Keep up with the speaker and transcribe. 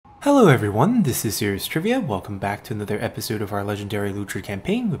Hello everyone, this is Serious Trivia. Welcome back to another episode of our legendary Lucher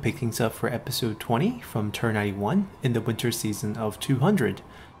campaign. We pick things up for episode 20 from turn 91 in the winter season of 200.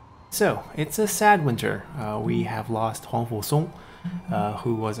 So, it's a sad winter. We have lost Huang Fusong,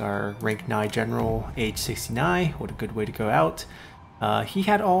 who was our rank 9 general, age 69. What a good way to go out. He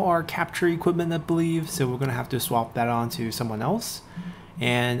had all our capture equipment, I believe, so we're going to have to swap that on to someone else.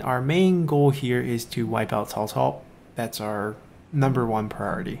 And our main goal here is to wipe out Cao Cao. That's our #1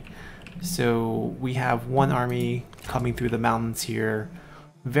 priority. So we have one army coming through the mountains here.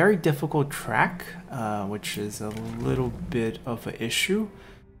 Very difficult track, which is a little bit of an issue.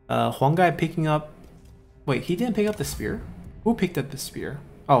 Huang Gai picking up... Wait, he didn't pick up the spear? Who picked up the spear?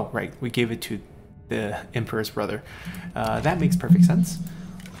 Oh, right, we gave it to the Emperor's brother. That makes perfect sense.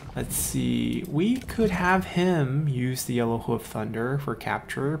 Let's see, we could have him use the Yellow Hoof Thunder for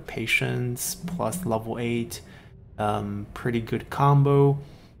capture. Patience plus level 8. Pretty good combo.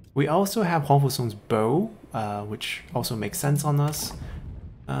 We also have Huang Fusong's bow, which also makes sense on us.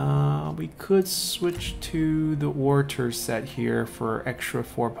 We could switch to the Orator set here for extra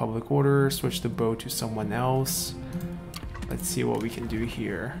 4 public order, switch the bow to someone else. Let's see what we can do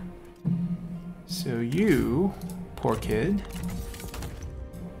here. So you, poor kid,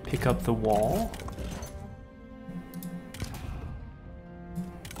 pick up the wall.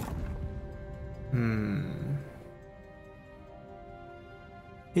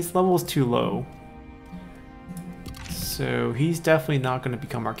 His level is too low, so he's definitely not going to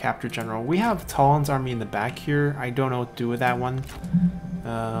become our capture general. We have Talon's army in the back here. I don't know what to do with that one.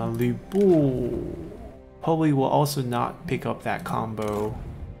 Lu Bu probably will also not pick up that combo.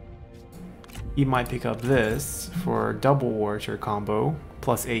 He might pick up this for double Orator combo,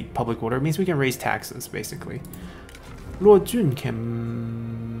 plus 8 public order. It means we can raise taxes, basically. Luo Jun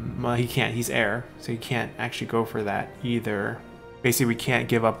can... Well, he can't. He's heir, so he can't actually go for that either. Basically, we can't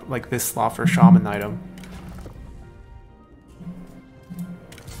give up like this slot for shaman item.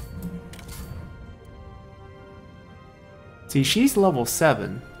 See, she's level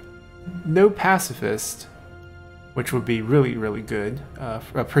 7. No pacifist, which would be really, really good.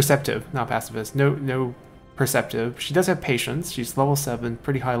 Perceptive, not pacifist. No perceptive. She does have patience. She's level 7,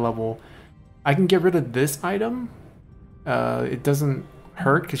 pretty high level. I can get rid of this item. It doesn't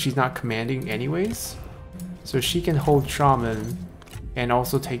hurt because she's not commanding anyways. So she can hold shaman and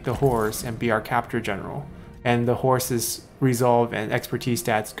also take the horse and be our capture general. And the horse's resolve and expertise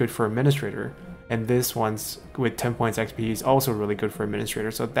stats good for administrator. And this one's with 10 points XP is also really good for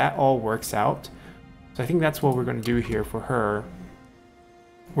administrator. So that all works out. So I think that's what we're going to do here for her.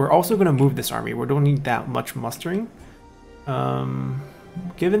 We're also going to move this army. We don't need that much mustering.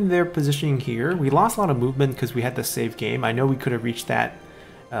 Given their positioning here, we lost a lot of movement because we had the save game. I know we could have reached that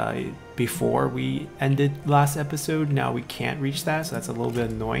before we ended last episode. Now we can't reach that, so that's a little bit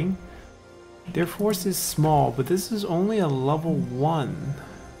annoying. Their force is small, but this is only a level 1.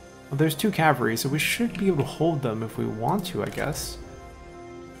 Well, there's 2 cavalry, so we should be able to hold them if we want to, I guess.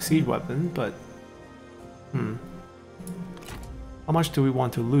 Seed weapon, but... How much do we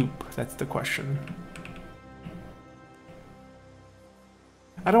want to loop? That's the question.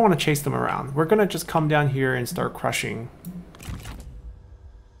 I don't want to chase them around. We're gonna just come down here and start crushing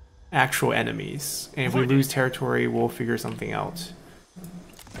actual enemies, and if we lose territory, we'll figure something out.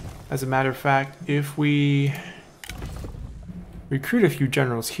 As a matter of fact, if we recruit a few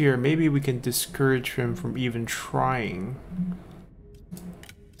generals here, maybe we can discourage him from even trying.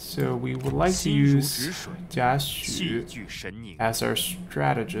 So we would like to use Jia Xu as our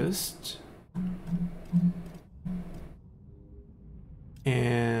strategist.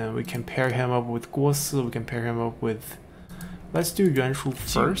 And we can pair him up with Guo Si, we can pair him up with... Let's do Yuan Shu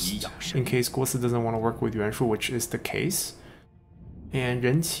first, in case Guo Si doesn't want to work with Yuan Shu, which is the case. And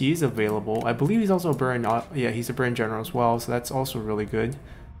Ren Qi is available. I believe he's also a Burn... Yeah, he's a Burn General as well, so that's also really good.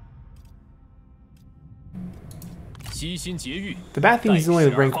 The bad thing is he's only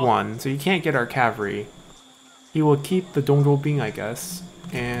rank 1, so you can't get our cavalry. He will keep the Dongzhou Bing, I guess.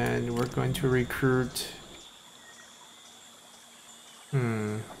 And we're going to recruit...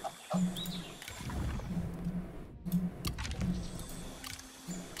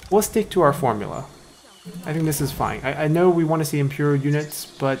 We'll stick to our formula. I think this is fine. I know we want to see Imperial units,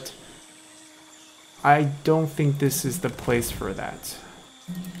 but I don't think this is the place for that.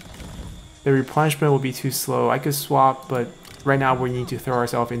 The replenishment will be too slow. I could swap, but right now we need to throw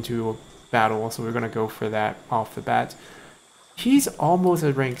ourselves into a battle, so we're going to go for that off the bat. He's almost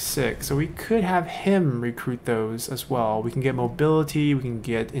at rank 6, so we could have him recruit those as well. We can get mobility, we can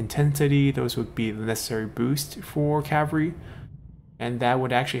get intensity. Those would be the necessary boost for cavalry. And that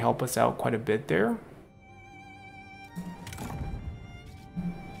would actually help us out quite a bit there.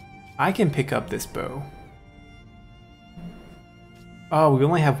 I can pick up this bow. Oh, we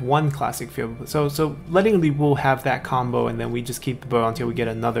only have one classic field. So letting Li Wu have that combo and then we just keep the bow until we get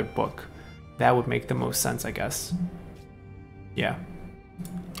another book. That would make the most sense, I guess. Yeah.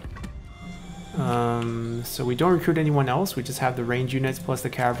 So we don't recruit anyone else. We just have the range units plus the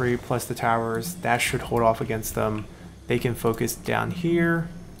cavalry plus the towers. That should hold off against them. They can focus down here.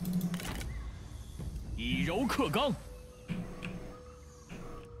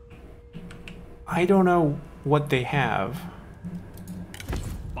 I don't know what they have.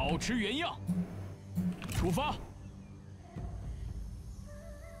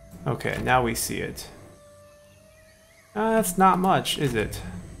 Okay, now we see it. That's not much, is it?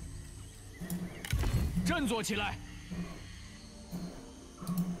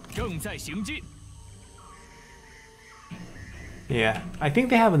 Yeah, I think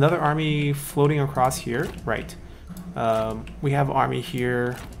they have another army floating across here. Right. We have army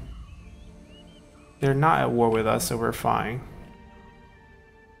here. They're not at war with us, so we're fine.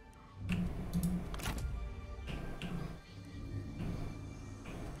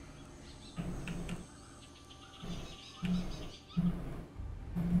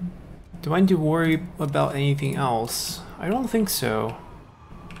 Do I need to worry about anything else? I don't think so.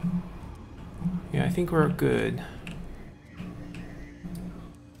 Yeah, I think we're good.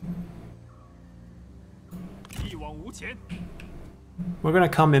 We're gonna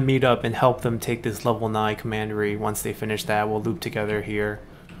come and meet up and help them take this level 9 commandery. Once they finish that, we'll loop together here.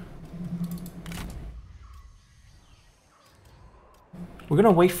 We're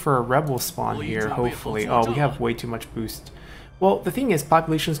gonna wait for a rebel spawn here, hopefully. Oh, we have way too much boost. Well, the thing is,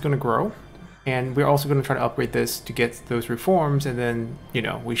 population is gonna grow, and we're also gonna try to upgrade this to get those reforms, and then, you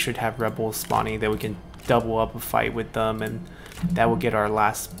know, we should have rebels spawning that we can double up a fight with them, and that will get our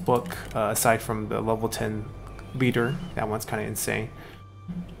last book, aside from the level 10 leader. That one's kind of insane.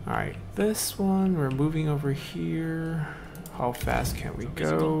 Alright, this one, we're moving over here. How fast can we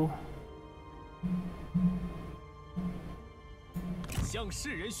go?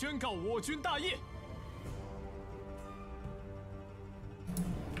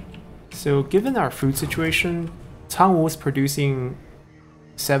 So given our food situation, Tangwu is producing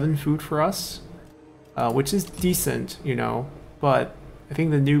 7 food for us, which is decent, you know, but I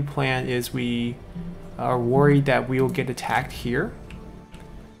think the new plan is we are worried that we will get attacked here.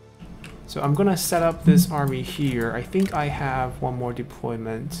 So I'm gonna set up this army here. I think I have one more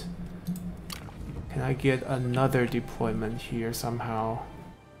deployment. Can I get another deployment here somehow?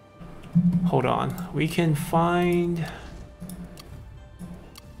 Hold on. We can find...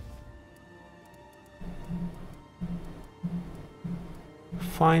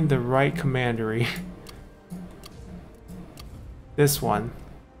 the right commandery. This one.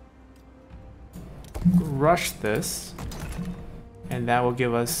 Rush this. And that will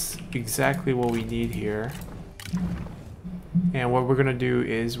give us exactly what we need here. And what we're gonna do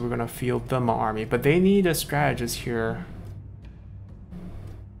is we're gonna field them an army, but they need a strategist here.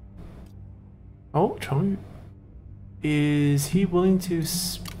 Oh, Cheng, is he willing to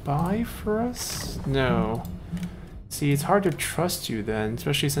spy for us? No. See, it's hard to trust you then,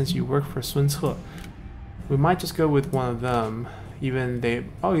 especially since you work for Sun Ce. We might just go with one of them. Even they...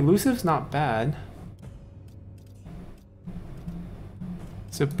 Oh, elusive's not bad.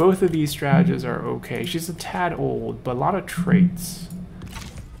 So both of these strategists are okay. She's a tad old, but a lot of traits.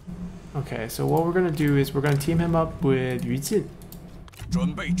 Okay, so what we're gonna do is we're gonna team him up with Yu Jin.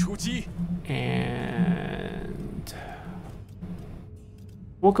 And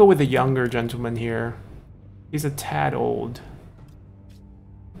we'll go with the younger gentleman here. He's a tad old.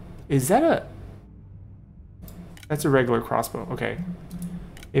 Is that a... That's a regular crossbow, okay.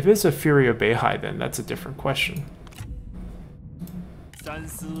 If it's a Fury of Beihai, then that's a different question.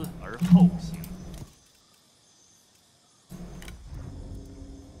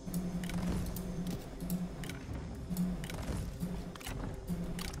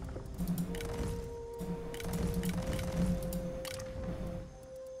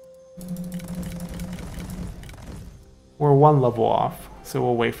 We're one level off, so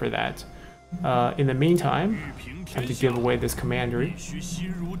we'll wait for that. In the meantime, I have to give away this commandery.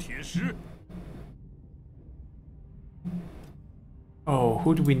 Oh,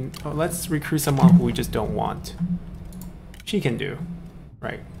 who do we... Oh, let's recruit someone who we just don't want. She can do.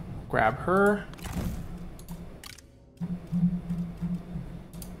 Right. Grab her.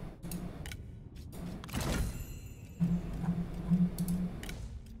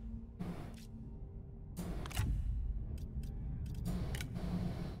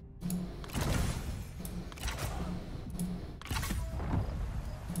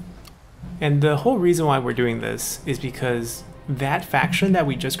 And the whole reason why we're doing this is because that faction that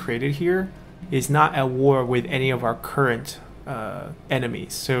we just created here is not at war with any of our current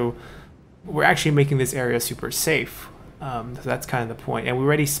enemies. So we're actually making this area super safe. So that's kind of the point. And we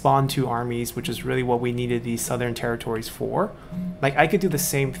already spawned 2 armies, which is really what we needed these southern territories for. Like, I could do the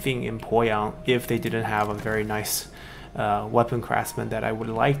same thing in Poyang if they didn't have a very nice weapon craftsman that I would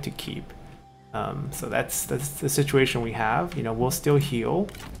like to keep. So that's the situation we have. You know, we'll still heal.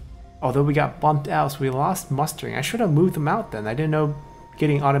 Although we got bumped out, so we lost mustering. I should have moved them out then. I didn't know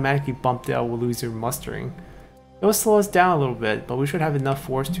getting automatically bumped out will lose your mustering. It'll slow us down a little bit, but we should have enough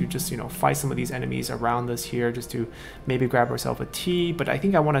force to just, you know, fight some of these enemies around us here, just to maybe grab ourselves a tea. But I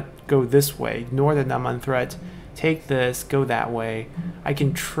think I want to go this way, ignore the Naman threat, take this, go that way. I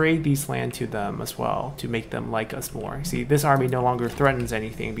can trade these land to them as well to make them like us more. See, this army no longer threatens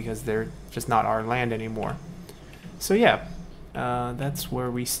anything because they're just not our land anymore. So yeah, that's where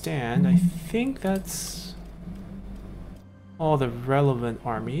we stand. I think that's all the relevant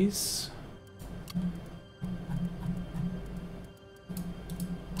armies.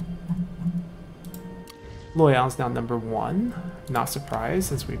 Loyang's now number 1. Not surprised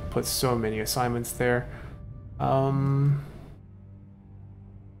since we put so many assignments there.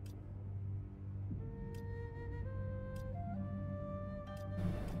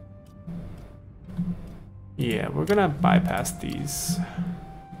 Yeah, we're gonna bypass these.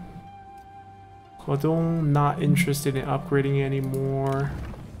 Hodong, not interested in upgrading anymore.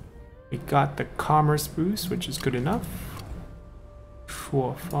 We got the commerce boost, which is good enough.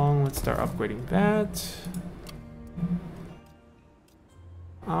 Shuofeng, let's start upgrading that.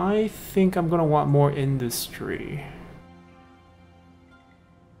 I think I'm gonna want more industry.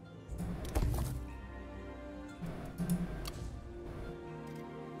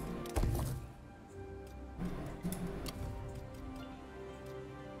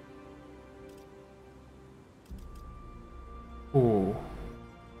 Ooh.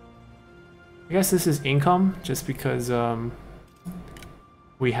 I guess this is income, just because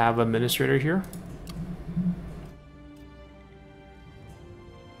we have administrator here.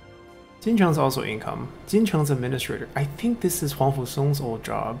 Jincheng's also income. Jincheng's administrator. I think this is Huang Fusong's old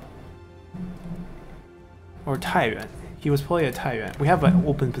job. Or Taiyuan. He was probably at Taiyuan. We have an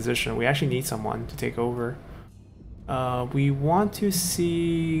open position. We actually need someone to take over. We want to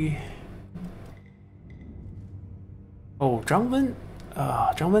see... Oh, Zhang Wen?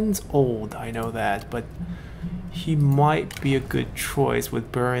 Zhang Wen's old, I know that, but he might be a good choice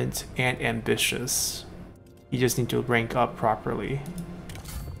with Burnt and Ambitious. You just need to rank up properly.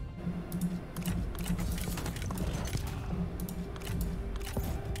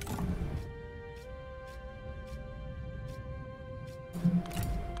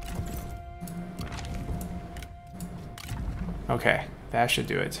 Okay, that should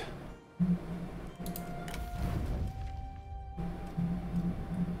do it.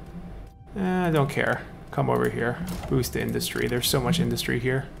 I don't care. Come over here. Boost the industry. There's so much industry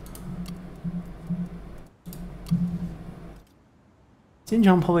here.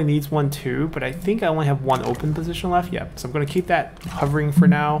 Jincheng probably needs one too, but I think I only have 1 open position left. Yep, so I'm going to keep that hovering for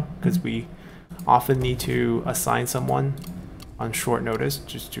now, because we often need to assign someone on short notice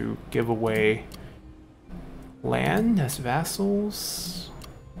just to give away land as vassals.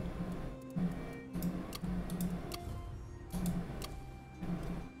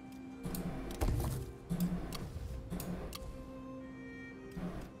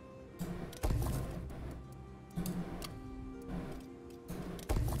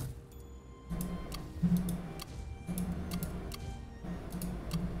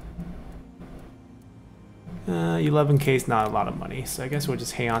 $11K is not a lot of money, so I guess we'll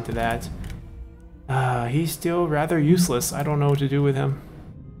just hang on to that. He's still rather useless. I don't know what to do with him.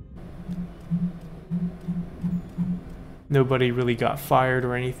 Nobody really got fired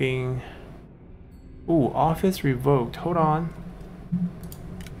or anything. Ooh, office revoked. Hold on.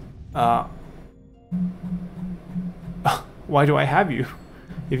 Why do I have you?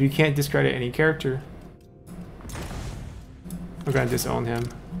 If you can't discredit any character. We're gonna disown him.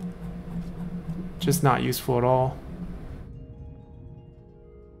 Just not useful at all.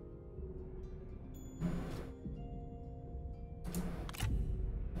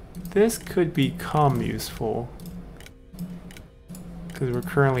 This could become useful, because we're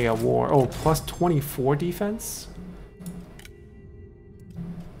currently at war. Oh, plus 24 defense?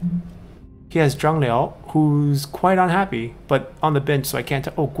 He has Zhang Liao, who's quite unhappy, but on the bench, so I can't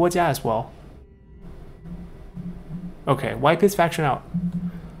oh, Guojia as well. Okay, wipe his faction out.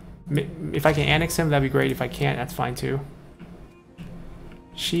 If I can annex him, that'd be great. If I can't, that's fine too.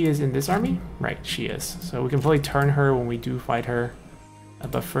 She is in this army? Right, she is. So we can probably turn her when we do fight her.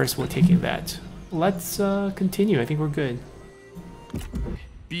 But first, we're taking that. Let's continue. I think we're good.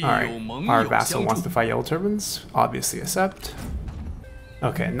 Alright, our vassal wants to fight Yellow Turbans. Obviously accept.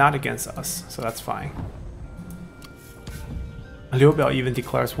 Okay, not against us, so that's fine. Liu Biao even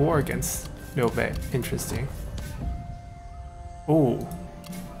declares war against Liu Bei. Interesting. Ooh.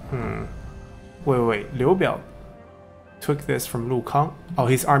 Wait. Liu Biao took this from Lu Kang. Oh,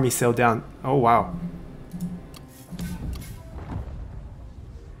 his army sailed down. Oh, wow.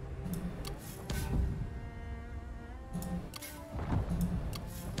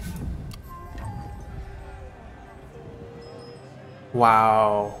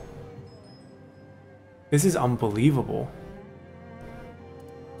 Wow. This is unbelievable.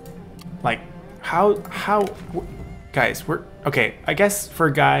 Like, how, guys, okay, I guess for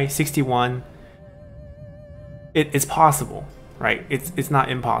a guy, 61, it's possible, right? It's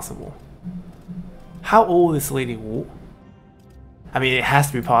not impossible. How old is Lady Wu? I mean, it has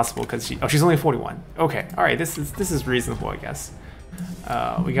to be possible because she's only 41. Okay, all right, this is reasonable, I guess.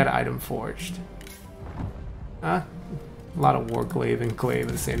 We got an item forged. A lot of war glaive and glaive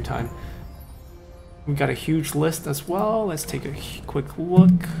at the same time. We got a huge list as well. Let's take a quick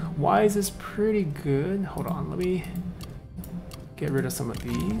look. Why is this pretty good? Hold on, let me get rid of some of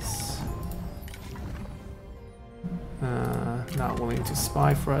these. Not willing to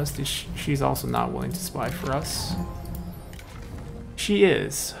spy for us. She's also not willing to spy for us. She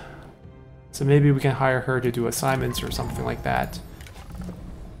is. So maybe we can hire her to do assignments or something like that.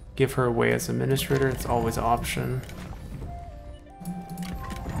 Give her away as administrator. It's always an option.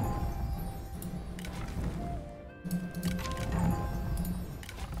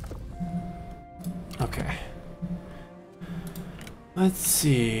 Okay. Let's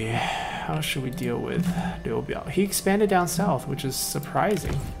see. How should we deal with Liu Biao? He expanded down south, which is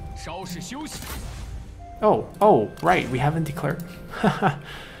surprising. Oh, right. We haven't declared.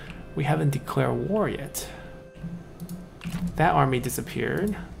 We haven't declared war yet. That army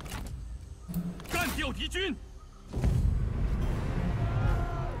disappeared.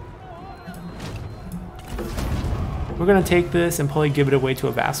 We're gonna take this and probably give it away to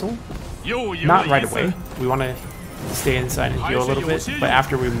a vassal. Not right away. We want to stay inside and heal a little bit, but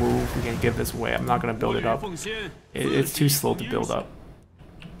after we move, we can give this away. I'm not gonna build it up. It's too slow to build up.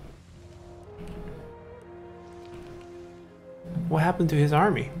 What happened to his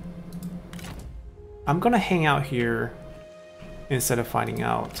army? I'm gonna hang out here instead of finding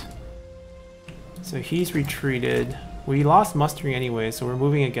out. So he's retreated. We lost mustering anyway, so we're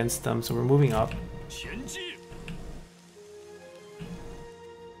moving against them, so we're moving up.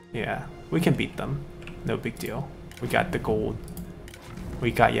 Yeah, we can beat them. No big deal. We got the gold.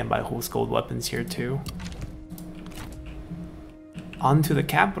 We got Yanbaihu's gold weapons here too. On to the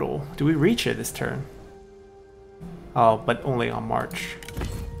capital. Do we reach it this turn? Oh, but only on March.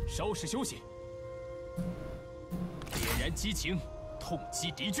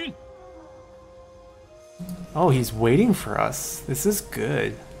 Oh, he's waiting for us. This is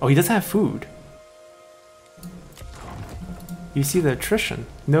good. Oh, he doesn't have food. You see the attrition.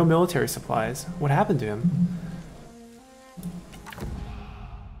 No military supplies. What happened to him?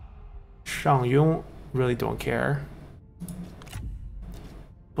 Shang Yong really don't care.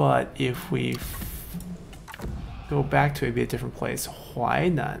 But if we go back to maybe a different place, why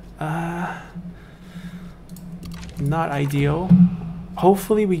not? Not ideal.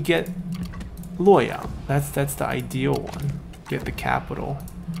 Hopefully we get Luoyang. That's the ideal one. Get the capital.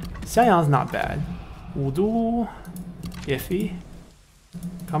 Xianyang's not bad. Wudu, iffy.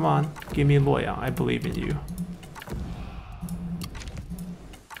 Come on, give me Luoyang. I believe in you.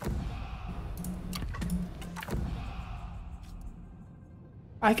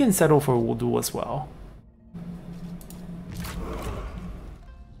 I can settle for Wudu as well.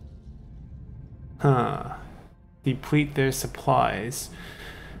 Huh. Deplete their supplies.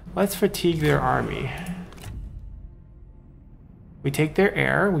 Let's fatigue their army. We take their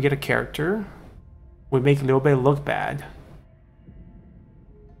heir, we get a character. We make Liu Bei look bad.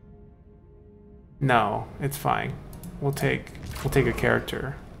 No, it's fine. We'll take a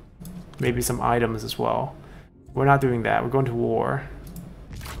character. Maybe some items as well. We're not doing that. We're going to war.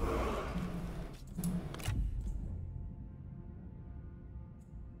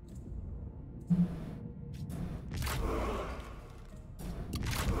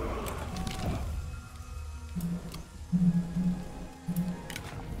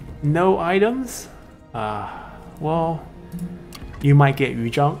 No items? Well, you might get Yu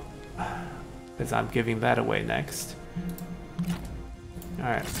Zhang, because I'm giving that away next.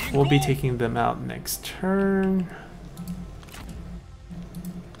 Alright, we'll be taking them out next turn.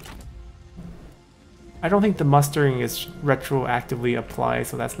 I don't think the mustering is retroactively applied,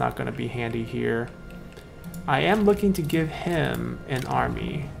 so that's not going to be handy here. I am looking to give him an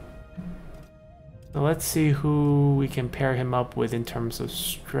army. So let's see who we can pair him up with in terms of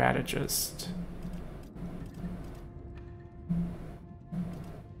strategist.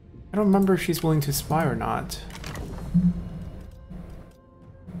 I don't remember if she's willing to spy or not.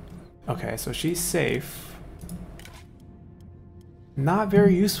 Okay, so she's safe. Not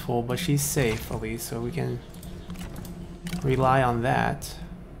very useful, but she's safe at least, so we can rely on that.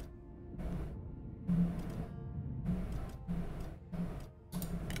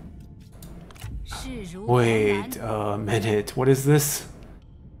 Wait a minute, what is this?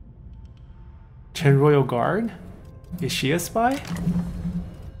 Chen Royal Guard? Is she a spy?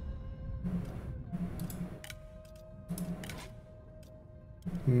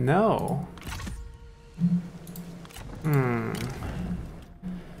 No.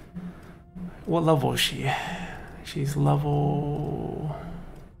 What level is she? She's level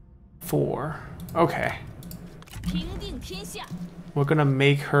 4. Okay. We're gonna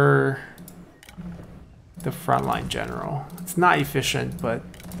make her the frontline general. It's not efficient, but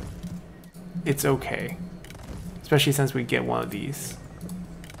it's okay. Especially since we get one of these.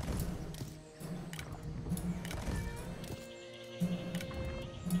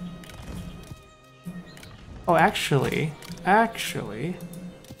 Oh, actually,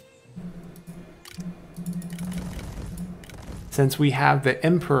 since we have the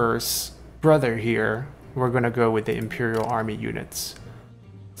Emperor's brother here, we're gonna go with the Imperial Army units.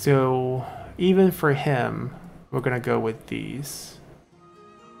 So even for him, we're gonna go with these.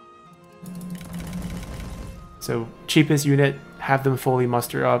 So cheapest unit, have them fully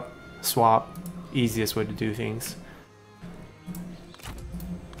muster up, swap, easiest way to do things.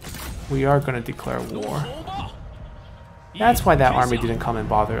 We are gonna declare war. That's why that army didn't come and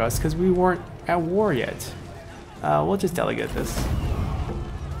bother us, because we weren't at war yet. We'll just delegate this.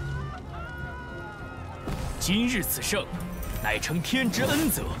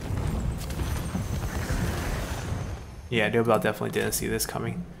 Yeah, Liu Biao definitely didn't see this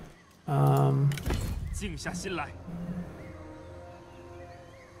coming.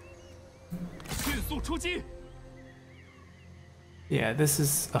 Yeah, this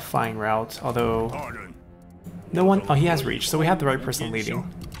is a fine route, although no one... Oh, he has reach, so we have the right person leading.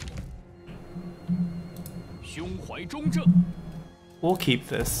 We'll keep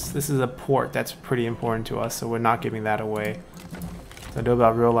this. This is a port that's pretty important to us, so we're not giving that away. So Liu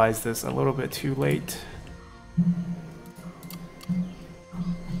Biao realized this a little bit too late.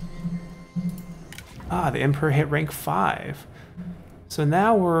 Ah, the Emperor hit rank 5. So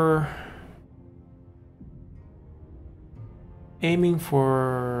now we're aiming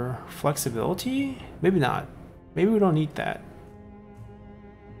for flexibility? Maybe not. Maybe we don't need that.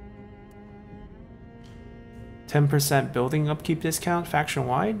 10% building upkeep discount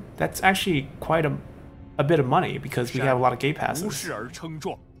faction-wide? That's actually quite a bit of money because we have a lot of gate passes.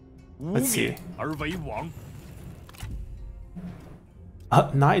 Let's see.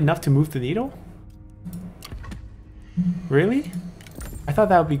 Not enough to move the needle? Really? I thought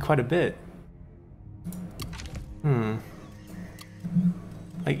that would be quite a bit.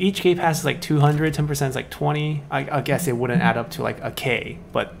 Like each gate pass is like 200, 10% is like 20. I guess it wouldn't add up to like a K,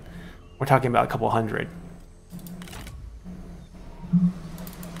 but we're talking about a couple hundred.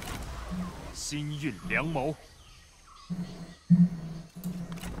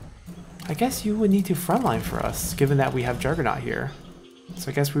 I guess you would need to frontline for us, given that we have Juggernaut here. So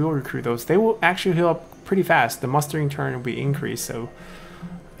I guess we will recruit those. They will actually heal up pretty fast. The mustering turn will be increased, so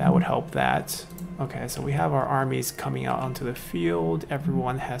that would help that. Okay, so we have our armies coming out onto the field.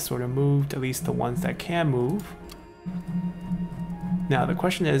 Everyone has sort of moved, at least the ones that can move. Now the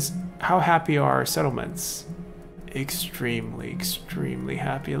question is, how happy are our settlements? Extremely, extremely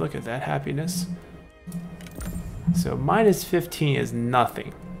happy. Look at that happiness. So minus 15 is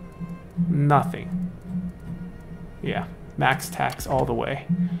nothing. Nothing. Yeah, max tax all the way.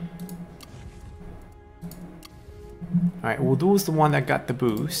 Alright, Wudu is the one that got the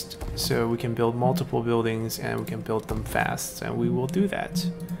boost, so we can build multiple buildings and we can build them fast, and we will do that.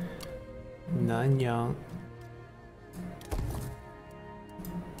 Nanyang.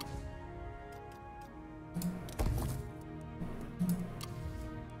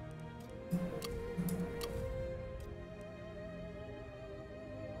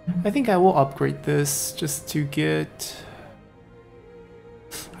 I think I will upgrade this just to get...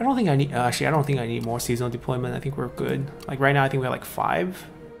 I don't think I need, actually I don't think I need more seasonal deployment. I think we're good. Like right now I think we have like 5,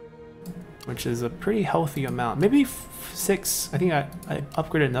 which is a pretty healthy amount. Maybe 6. I think I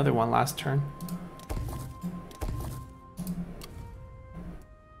upgraded another one last turn.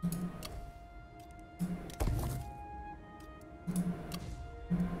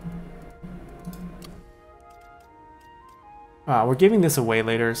 We're giving this away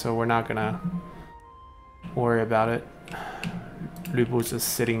later, so we're not gonna worry about it. Lubu's just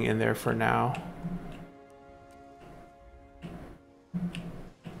sitting in there for now.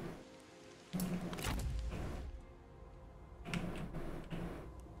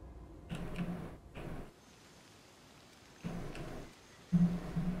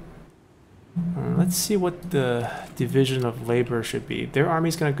 Let's see what the division of labor should be. Their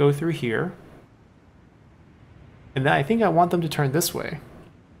army's gonna go through here. And then I think I want them to turn this way.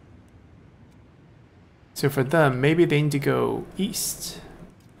 So for them, maybe they need to go east.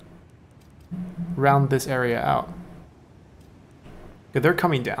 Round this area out. Yeah, they're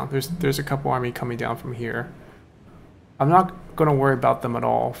coming down. There's a couple army coming down from here. I'm not gonna worry about them at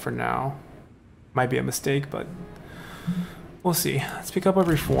all for now. Might be a mistake, but we'll see. Let's pick up a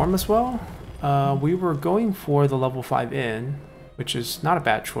reform as well. We were going for the level 5 inn, which is not a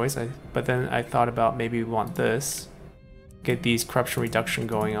bad choice. But then I thought about maybe we want this. Get these corruption reduction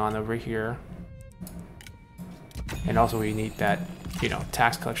going on over here. And also we need that, you know,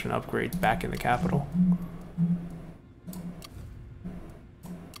 tax collection upgrade back in the capital.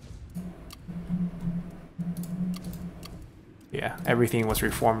 Yeah, everything was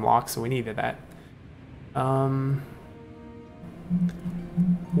reform locked, so we needed that.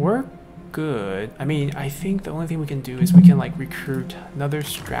 We're good. I mean, I think the only thing we can do is we can like recruit another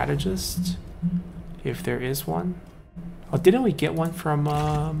strategist if there is one. Oh, didn't we get one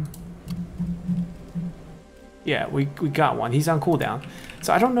from yeah, we got one. He's on cooldown.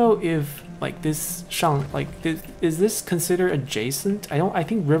 So I don't know if like this is this considered adjacent? I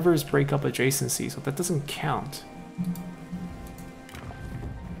think rivers break up adjacency, so that doesn't count.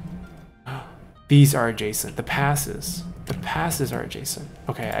 These are adjacent. The passes are adjacent.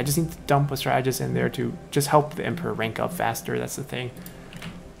 Okay, I just need to dump a strategist in there to just help the Emperor rank up faster. That's the thing.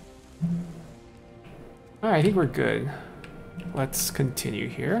 Alright, I think we're good. Let's continue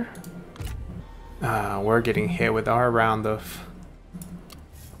here. We're getting hit with our round of...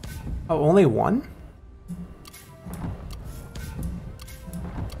 Oh, only one?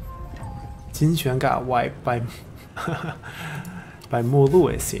 Jinquan got wiped by... by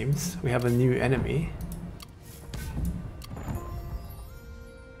Mulu, it seems. We have a new enemy.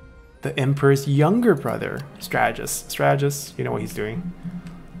 The Emperor's younger brother, Strategist. Strategist, you know what he's doing.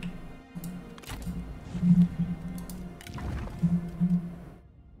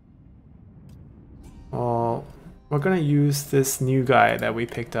 Well, we're gonna use this new guy that we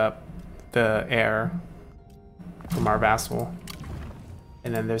picked up, the heir from our vassal.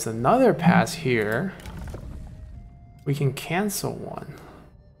 And then there's another pass here. We can cancel one.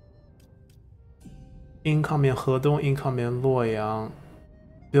 Incoming Hedong, incoming Luoyang.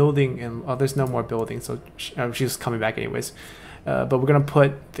 Building, and oh, there's no more building, so she's coming back anyways. But we're gonna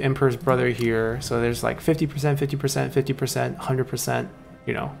put the Emperor's brother here. So there's like 50%, 50%, 50%, 100%,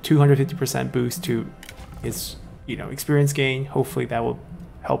 you know, 250% boost to his, you know, experience gain. Hopefully that will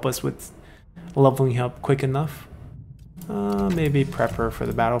help us with leveling up quick enough. Maybe prep her for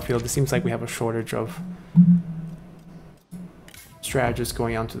the battlefield. It seems like we have a shortage of strategists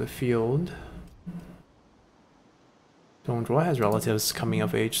going onto the field. Dongzhuo has relatives coming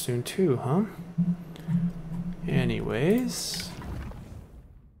of age soon too, huh? Anyways.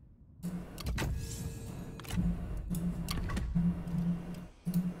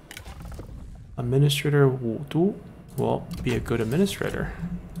 Administrator Wu Du will be a good administrator.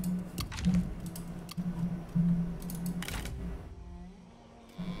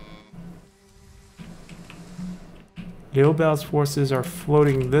 Liu Bao's forces are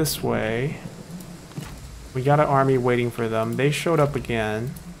floating this way. We got an army waiting for them. They showed up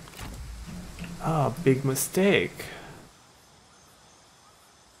again. Oh, big mistake.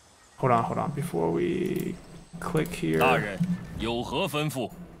 Hold on. Before we click here.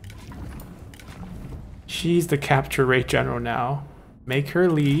 She's the capture rate general now. Make her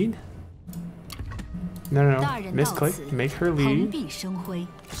lead. No. Misclick. Make her lead.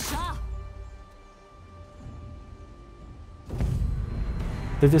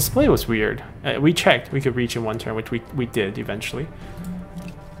 The display was weird. We checked we could reach in one turn, which we did eventually.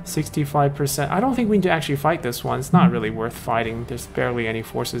 65%. I don't think we need to actually fight this one. It's not really worth fighting. There's barely any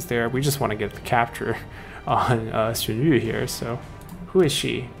forces there. We just want to get the capture on Xun Yu here. So, who is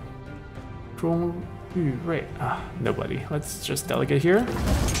she? Zhong Yu Rui. Nobody. Let's just delegate here.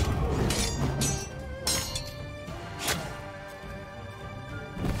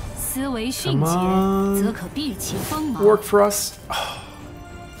 Come on. Work for us.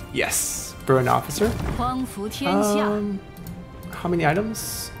 Yes, burn officer. How many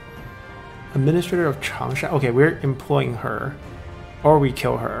items? Administrator of Changsha. Okay, we're employing her, or we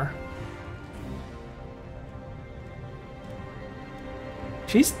kill her.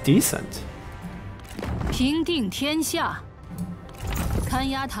 She's decent. 平定天下，看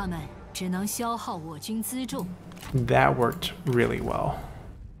压他们只能消耗我军辎重。That worked really well.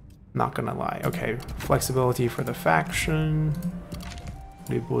 Not gonna lie. Okay, flexibility for the faction.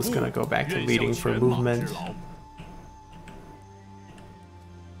 Libu's gonna go back to leading for movement.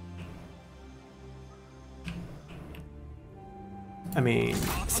 I mean,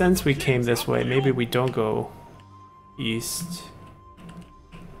 since we came this way, maybe we don't go east.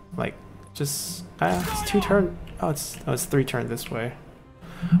 Like, just it's 2 turn. Oh, it's 3 turn this way.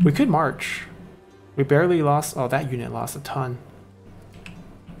 We could march. We barely lost. Oh, that unit lost a ton.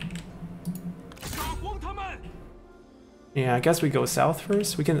 Yeah, I guess we go south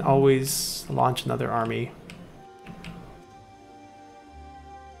first. We can always launch another army.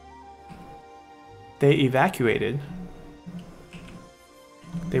 They evacuated.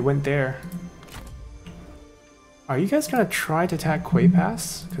 They went there. Are you guys gonna try to attack Quay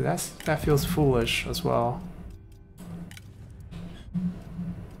Pass? Because that feels foolish as well.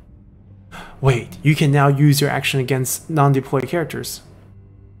 Wait, you can now use your action against non-deployed characters.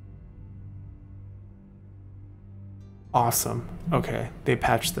 Awesome. Okay, they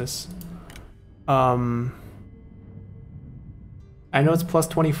patched this. I know it's plus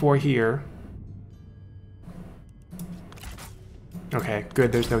 24 here. Okay,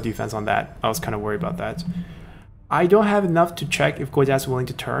 good. There's no defense on that. I was kind of worried about that. I don't have enough to check if Goja's willing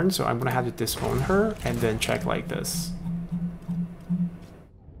to turn, so I'm gonna have to disown her and then check like this.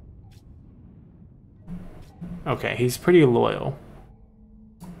 Okay, he's pretty loyal.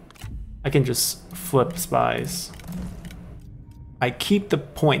 I can just flip spies. I keep the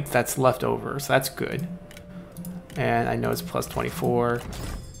point that's left over, so that's good. And I know it's plus 24.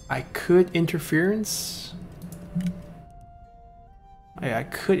 I could interference. Yeah, I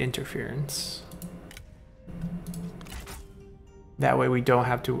could interference. That way we don't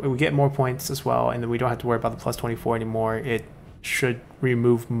have to, we get more points as well, and then we don't have to worry about the plus 24 anymore. It should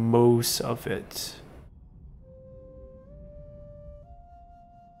remove most of it.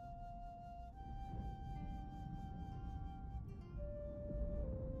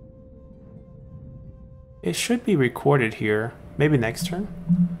 It should be recorded here. Maybe next turn?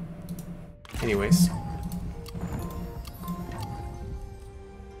 Anyways.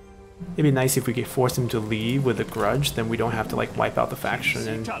 It'd be nice if we could force him to leave with a grudge, then we don't have to like wipe out the faction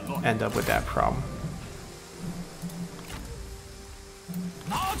and end up with that problem.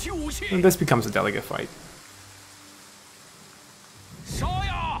 And this becomes a delegate fight.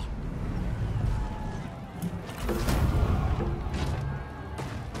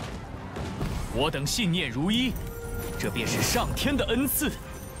 我等信念如一，这便是上天的恩赐。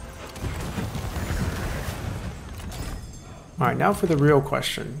 Alright, now for the real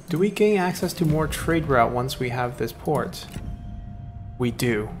question. Do we gain access to more trade route once we have this port? We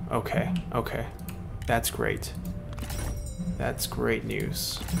do. Okay, okay. That's great. That's great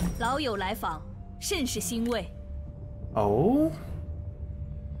news. 老友来访，甚是欣慰。 Oh?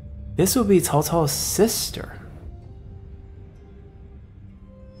 This will be Cao Cao's sister.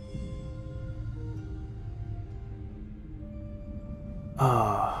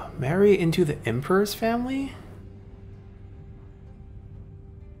 Marry into the Emperor's family?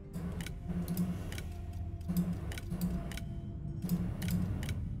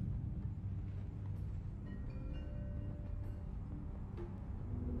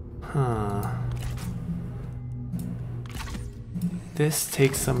 Huh. This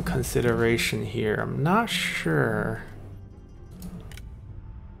takes some consideration here. I'm not sure.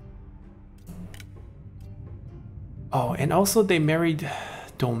 Oh, and also they married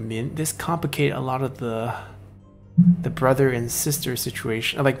Dongmin. This complicated a lot of the brother and sister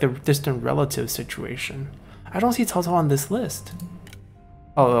situation, like the distant relative situation. I don't see Cao Cao on this list.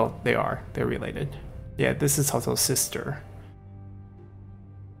 Oh, they are. They're related. Yeah, this is Cao Cao's sister.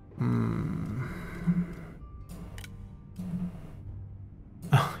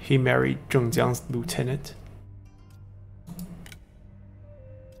 Oh, he married Zhengjiang's lieutenant.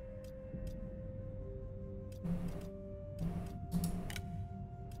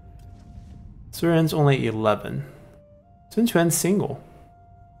 Suren's only 11. Sun Quan's single.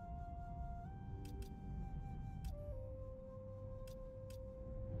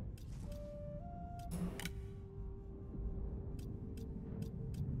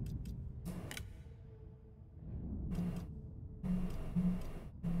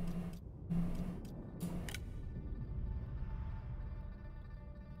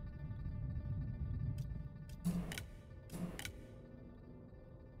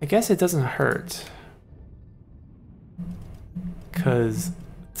 I guess it doesn't hurt, because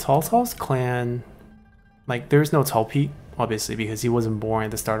Cao Cao's clan, like, there's no Cao Pi, obviously, because he wasn't born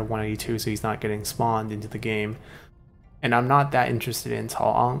at the start of 182, so he's not getting spawned into the game. And I'm not that interested in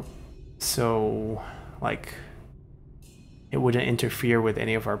Tal'ang, so, like, it wouldn't interfere with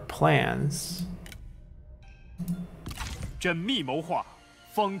any of our plans. 朕密谋划，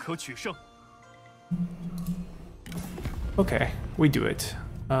方可取胜。 Okay, we do it.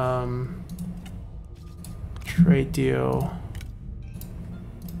 Trade deal.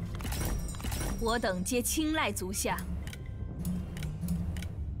 我等皆青睐足下。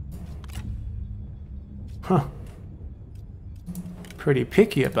 Huh. Pretty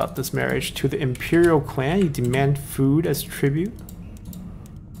picky about this marriage. To the imperial clan, you demand food as tribute?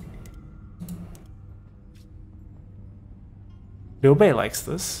 Liu Bei likes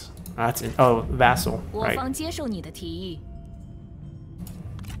this. That's in, oh, vassal, 我 right. 方接受你的提议。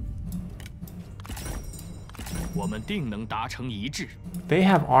 我们定能达成一致。 They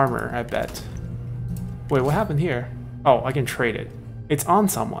have armor, I bet. Wait, what happened here? Oh, I can trade it. It's on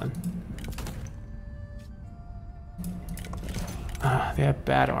someone. They have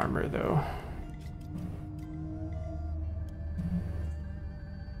bad armor, though.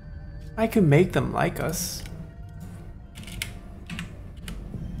 I could make them like us.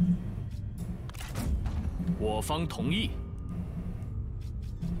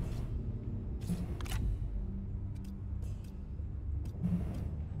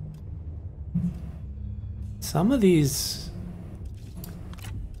 Some of these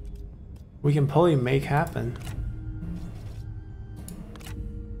we can probably make happen.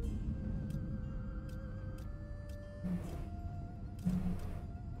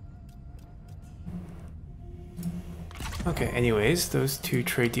 Okay, anyways, those two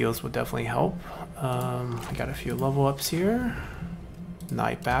trade deals will definitely help. I got a few level ups here.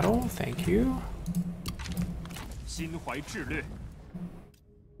 Night battle, thank you.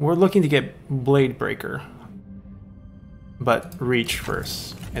 We're looking to get Blade Breaker, but reach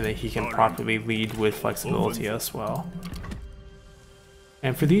first, and then he can properly lead with flexibility as well.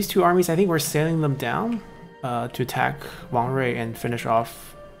 And for these two armies, I think we're sailing them down to attack Wang Rui and finish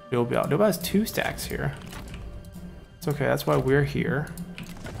off Liu Biao. Liu Biao has 2 stacks here. It's okay, that's why we're here.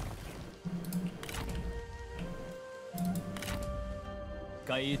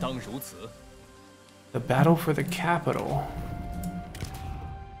 The battle for the capital.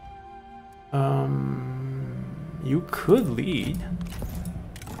 You could lead.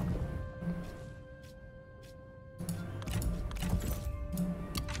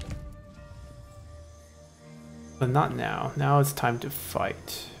 But not now. Now it's time to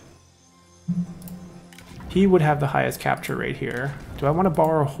fight. He would have the highest capture rate here. Do I want to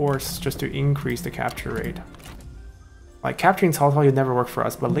borrow a horse just to increase the capture rate? Like, capturing Cao Cao would never work for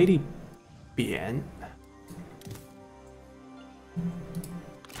us, but Lady Bian...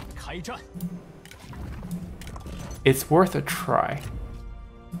 It's worth a try.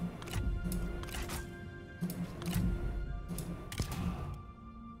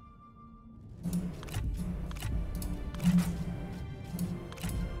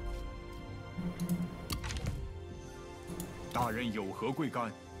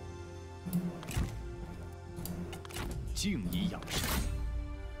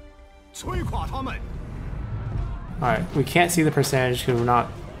 Alright, we can't see the percentage because we're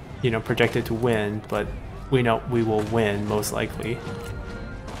not, you know, projected to win, but we know we will win most likely.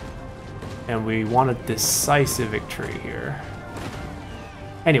 And we want a decisive victory here.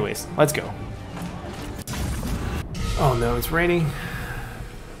 Anyways, let's go. Oh no, it's raining.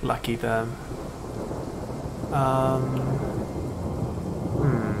 Lucky them.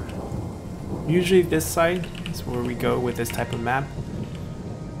 Usually this side is where we go with this type of map.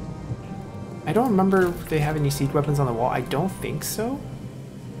 I don't remember if they have any siege weapons on the wall. I don't think so.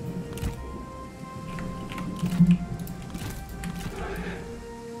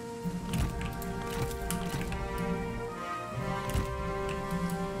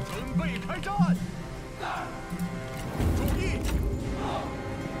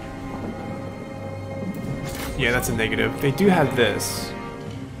 Yeah, that's a negative. They do have this.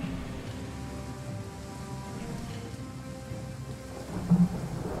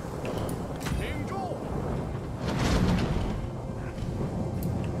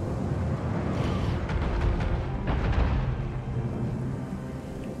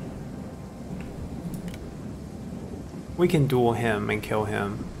 We can duel him and kill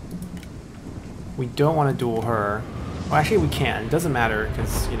him. We don't want to duel her. Well, actually we can. It doesn't matter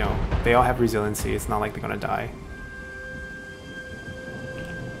because, you know, they all have resiliency. It's not like they're gonna die.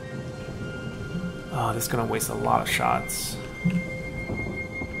 Oh, this is gonna waste a lot of shots.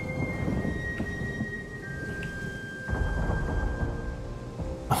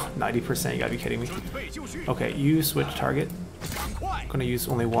 Oh, nice. 90%, you gotta be kidding me. Okay, you switch target. I'm gonna use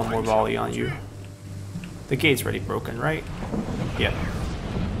only one more volley on you. The gate's already broken, right? Yep.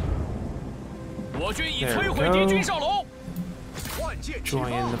 There we go.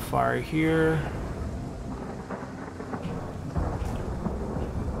 Join the fire here.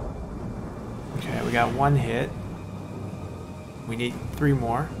 Okay, we got 1 hit. We need 3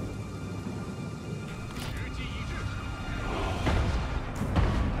 more.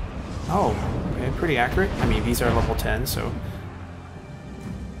 Oh, okay, pretty accurate. I mean, these are level 10, so...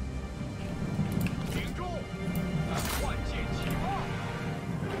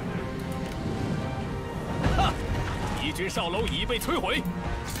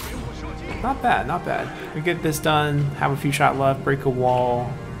 Not bad, not bad. We get this done, have a few shots left, break a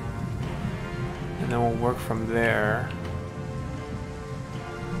wall, and then we'll work from there.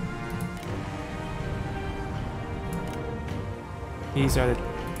 These are the...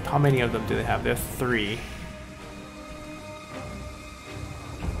 How many of them do they have? There are 3.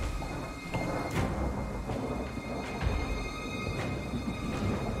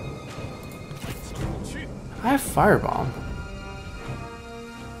 I have Firebomb.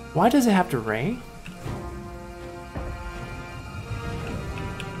 Why does it have to rain?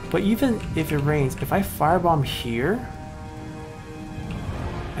 But even if it rains, if I Firebomb here,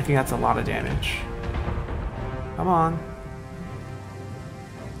 I think that's a lot of damage. Come on.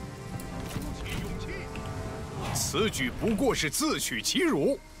 此举不过是自取其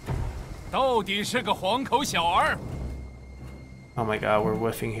辱，到底是个黄口小儿。Oh my god, we're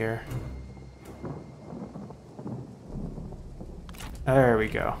whiffing here. There we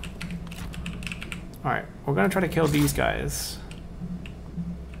go. Alright, we're gonna try to kill these guys.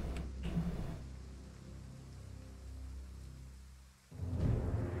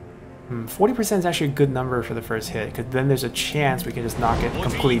 Hmm, 40% is actually a good number for the first hit, because then there's a chance we can just knock it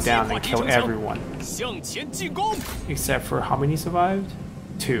completely down and kill everyone. Except for how many survived?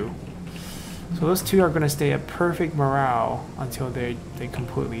 2. So those 2 are gonna stay at perfect morale until they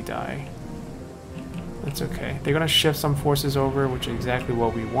completely die. That's okay. They're gonna shift some forces over, which is exactly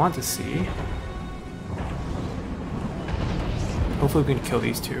what we want to see. Hopefully we can kill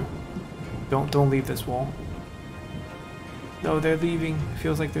these 2. Don't leave this wall. No, they're leaving. It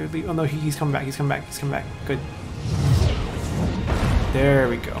feels like they're leaving. Oh no, he's coming back. He's coming back. He's coming back. Good. There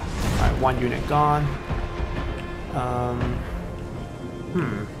we go. Alright, 1 unit gone.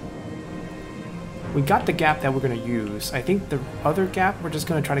 We got the gap that we're going to use. I think the other gap, we're just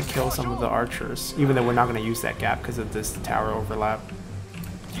going to try to kill some of the archers, even though we're not going to use that gap because of this tower overlap.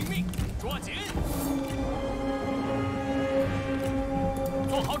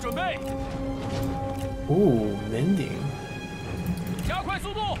 Ooh, mending.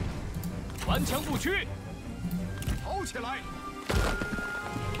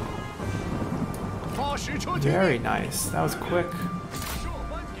 Very nice. That was quick.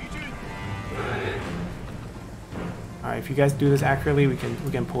 Alright, if you guys do this accurately, we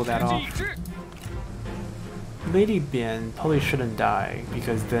can pull that off. Lady Bian probably shouldn't die,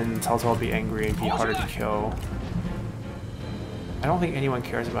 because then Cao Cao will be angry and be harder to kill. I don't think anyone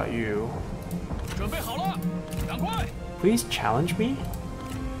cares about you. Please challenge me?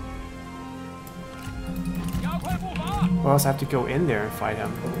 Or else I have to go in there and fight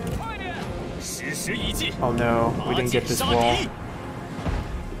him. Oh no, we didn't get this wall.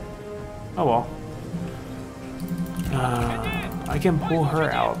 Oh well. I can pull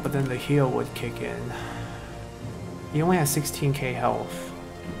her out, but then the heal would kick in. He only has 16k health.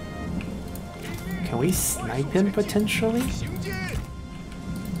 Can we snipe him potentially?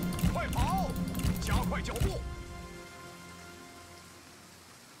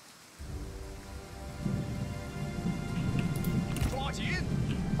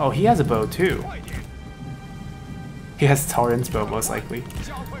 Oh, he has a bow too. He has Tauren's bow most likely.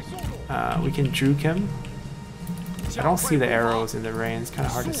 We can juke him. I don't see the arrows in the rain, it's kind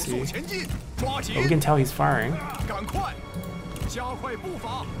of hard to see. But we can tell he's firing. You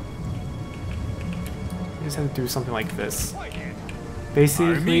just have to do something like this.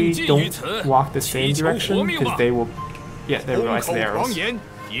 Basically, don't walk the same direction, because they will... Yeah, there we go, I see the arrows.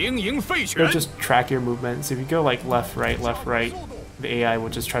 They'll just track your movement, so if you go like left, right, the AI will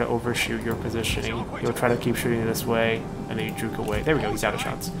just try to overshoot your positioning. You'll try to keep shooting this way, and then you juke away. There we go, he's out of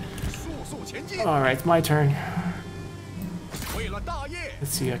shots. Alright, it's my turn.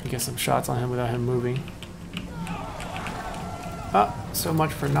 Let's see if I can get some shots on him without him moving. Ah, so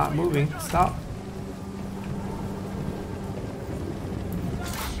much for not moving. Stop.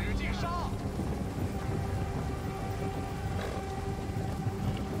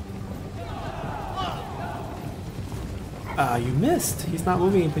 You missed. He's not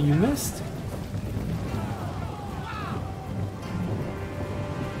moving, but you missed.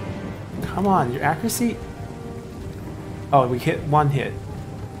 Come on, your accuracy. Oh, we hit one hit.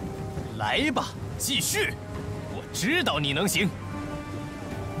 来吧，继续！我知道你能行。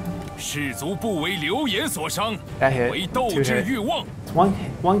士卒不为流言所伤， That hit. 为斗 Two 志 hit. 欲望。 It's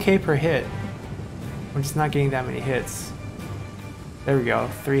 1K per hit. We're just not getting that many hits. There we go.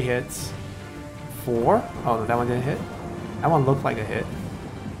 3 hits. 4? Oh, no, that one didn't hit. That one looked like a hit.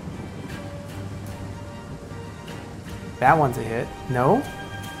 That one's a hit. No?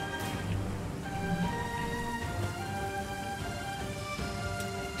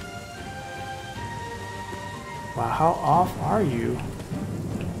 Wow, how off are you?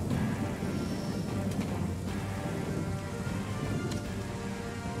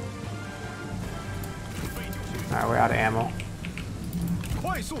 Alright, we're out of ammo.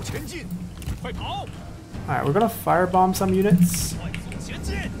 快速前进，快跑！ Alright, we're gonna firebomb some units. 快速前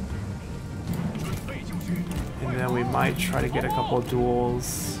进，准备就绪， And then we might try to get a couple of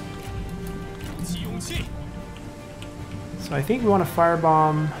duels. 鼓起勇气。 So I think we want to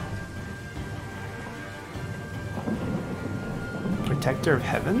firebomb Protector of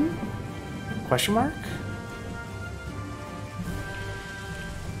Heaven? Question mark?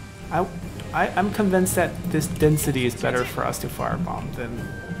 I'm convinced that this density is better for us to firebomb than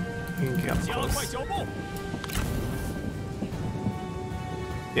you can get up 加 close. 快脚步，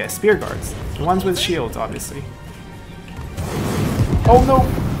 Yeah, spear guards. The ones with shields, obviously. Oh no!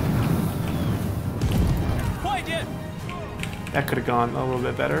 快点！ That could have gone a little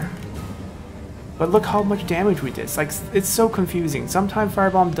bit better. But look how much damage we did. It's like, it's so confusing. Sometimes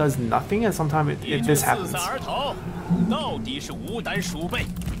firebomb does nothing, and sometimes this 四 happens. 散而逃，到底是无胆鼠辈。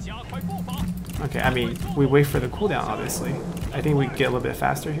加快步伐， Okay, I mean, we wait for the cooldown, obviously. I think we get a little bit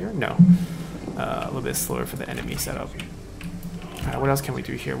faster here. No. A little bit slower for the enemy setup. Alright, what else can we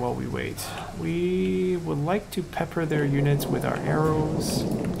do here while we wait? We would like to pepper their units with our arrows.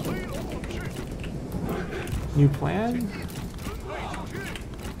 New plan?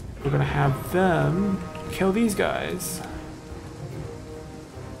 We're gonna have them kill these guys.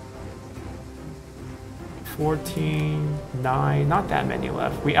 14, 9, not that many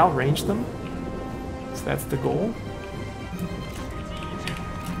left. We outranged them, so that's the goal.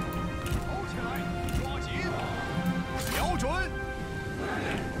 跑起来，抓紧，瞄准，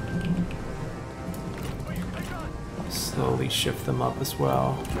 Slowly shift them up as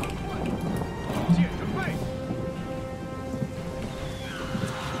well. 剑准备，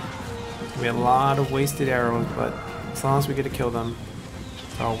 We have a lot of wasted arrows, but as long as we get to kill them,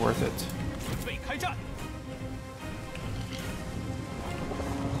 it's all worth it. 准备开战。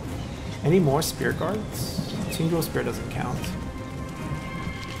 Any more spear guards? Single spear doesn't count.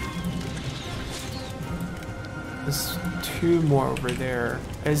 There's 2 more over there.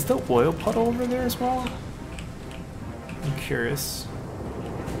 Is the oil puddle over there as well? I'm curious.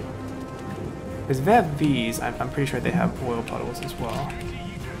 Because if they have these, I'm pretty sure they have oil puddles as well.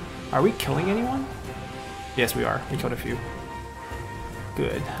 Are we killing anyone? Yes, we are. We killed a few.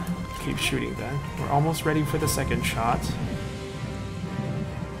 Good. Keep shooting then. We're almost ready for the second shot.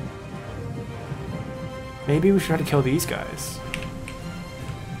 Maybe we should try to kill these guys.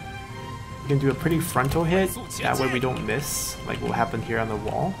 We can do a pretty frontal hit, that way we don't miss, like what happened here on the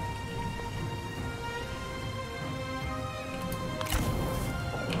wall.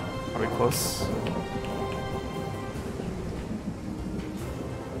 Are we close?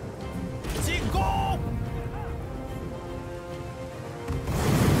 进攻！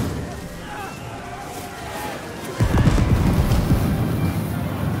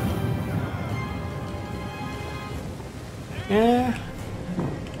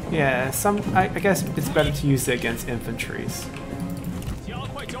 Yeah, I guess it's better to use it against infantries. 加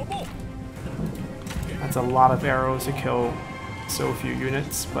快脚步， That's a lot of arrows to kill so few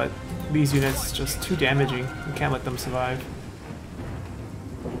units, but these units just too damaging. You can't let them survive.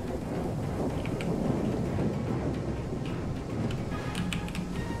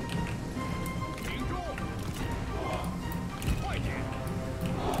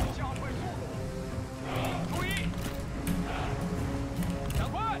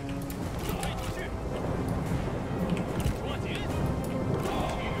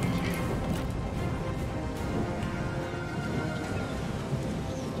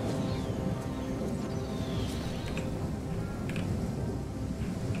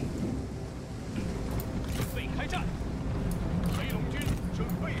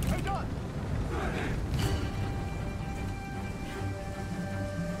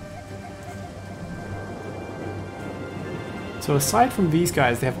 So aside from these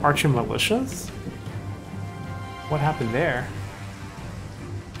guys, they have archer militias. What happened there?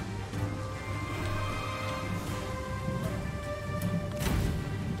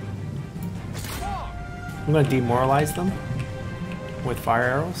 I'm gonna demoralize them with fire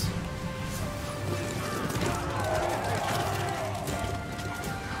arrows.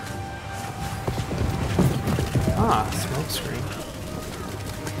 Ah, smoke screen.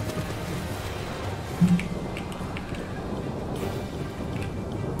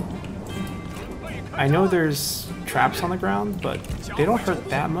 I know there's traps on the ground, but they don't hurt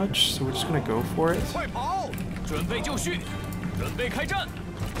that much, so we're just gonna go for it. 快跑！准备就绪，准备开战，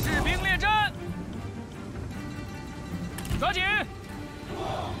士兵列阵，抓紧！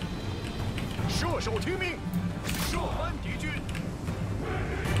射手听命，射翻敌军。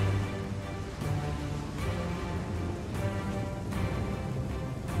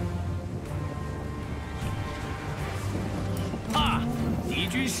啊！敌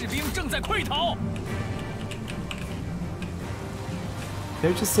军士兵正在溃逃。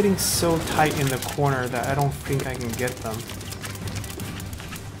 They're just sitting so tight in the corner that I don't think I can get them.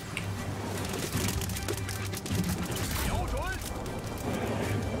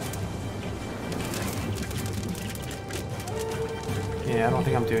 Yeah, I don't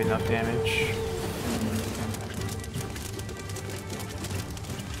think I'm doing enough damage.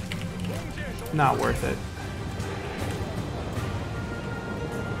 Not worth it.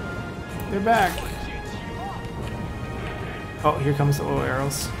 They're back. Oh, here comes the little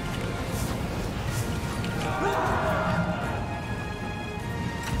arrows.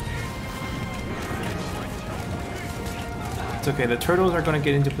 It's okay, the turtles are going to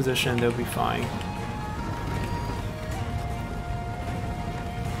get into position, they'll be fine.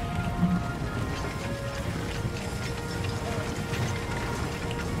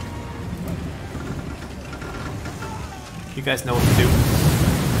 You guys know what to do.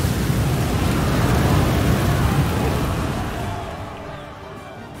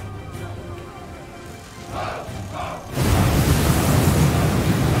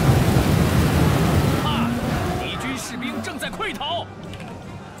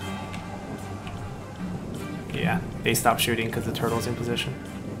 Yeah, they stopped shooting because the turtle's in position.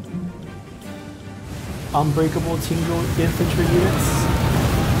 Unbreakable Tingle infantry units.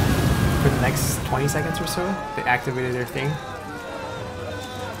 For the next 20 seconds or so, they activated their thing.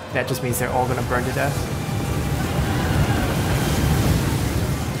 That just means they're all gonna burn to death.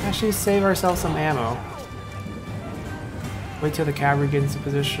 Actually, save ourselves some ammo. Wait till the cavalry gets into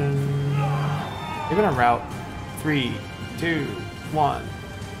position. They're gonna rout. 3, 2, 1.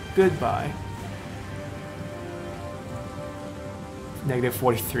 Goodbye. Negative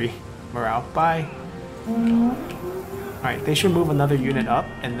 43 morale. Bye. Alright, they should move another unit up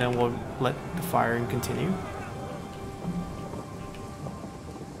and then we'll let the firing continue.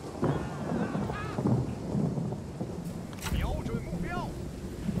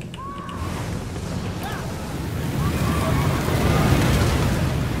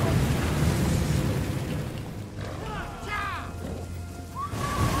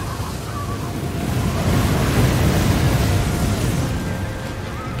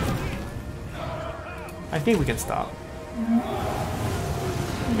 I think we can stop.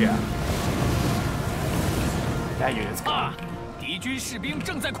 Yeah. That unit's gone.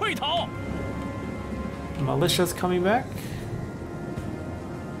 Militia's coming back.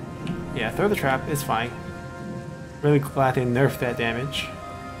 Yeah, throw the trap, it's fine. Really glad they nerfed that damage.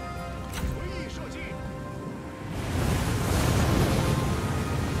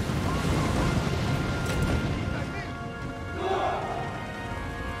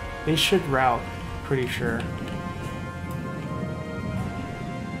 They should rout. Pretty sure.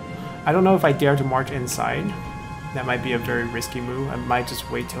 I don't know if I dare to march inside. That might be a very risky move. I might just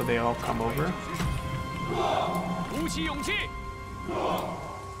wait till they all come over.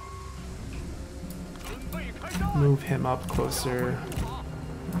 Move him up closer.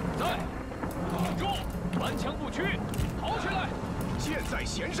 I'm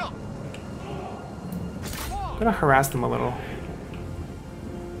gonna harass them a little.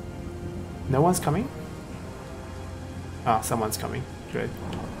 No one's coming? Oh, someone's coming. Good.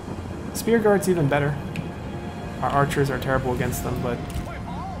 Spear Guard's even better. Our archers are terrible against them, but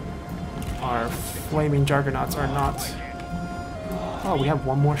our flaming juggernauts are not. Oh, we have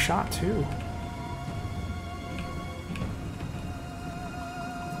one more shot too.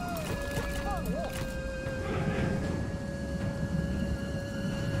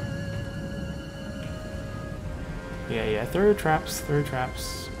 Yeah, throw traps, throw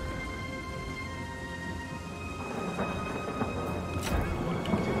traps.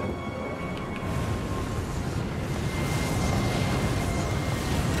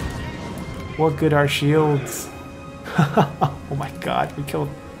 What good are shields? Oh my god, we killed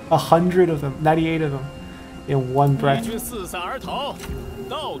 100 of them, 98 of them in one breath. 敌军四散而逃，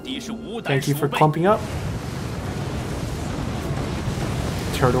到底是无胆 Thank you 鼠 for 辈。 clumping up.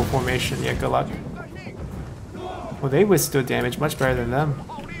 Turtle formation, yeah, good luck. Well, they withstood damage much better than them.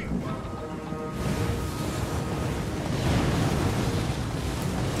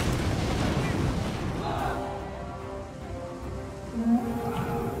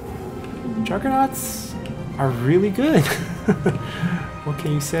 Juggernauts are really good. What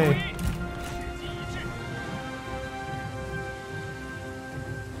can you say?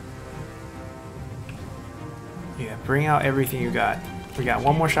 Yeah, bring out everything you got. We got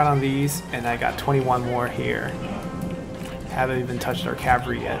one more shot on these, and I got 21 more here. Haven't even touched our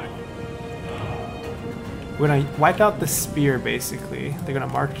cavalry yet. We're gonna wipe out the spear, basically. They're gonna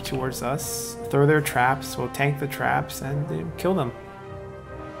march towards us, throw their traps, we'll tank the traps, and then kill them.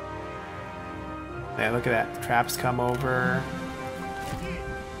 Yeah, look at that. The traps come over.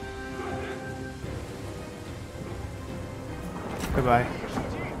 Goodbye.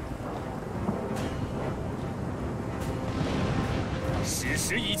 时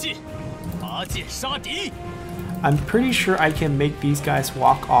时已尽，拔剑杀敌。 I'm pretty sure I can make these guys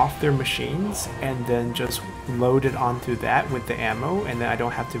walk off their machines and then just load it onto that with the ammo, and then I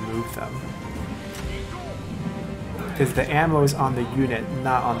don't have to move them. Because the ammo is on the unit,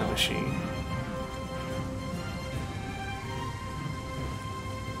 not on the machine.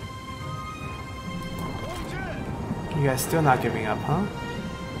 You guys still not giving up, huh?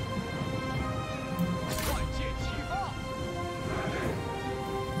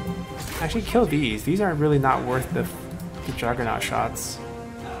 Actually, kill these. These are really not worth the juggernaut shots.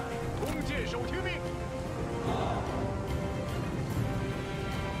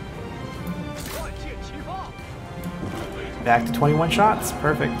 Back to 21 shots.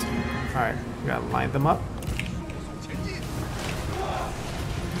 Perfect. Alright, we gotta line them up.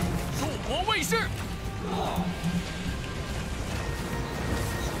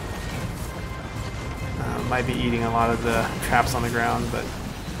 Might be eating a lot of the traps on the ground, but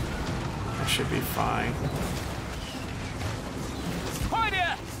that should be fine.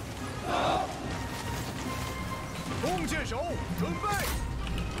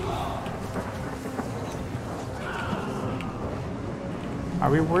 Are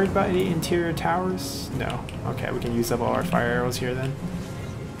we worried about any interior towers? No. Okay, we can use up all our fire arrows here then.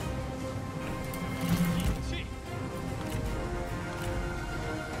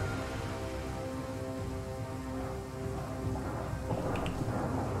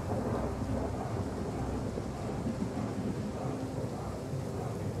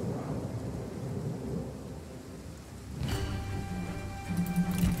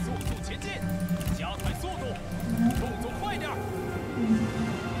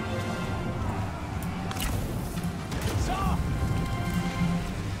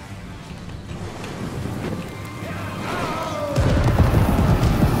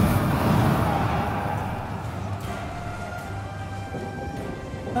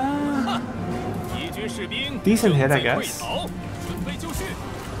 Decent hit, I guess.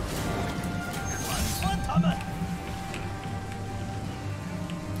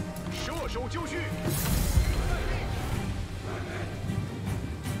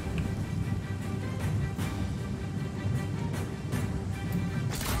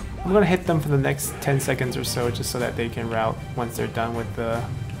 I'm gonna hit them for the next 10 seconds or so, just so that they can rout once they're done with the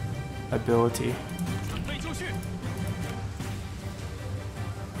ability.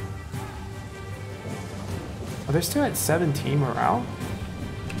 Oh, they're still at 17 morale?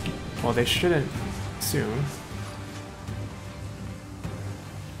 Well, they shouldn't soon.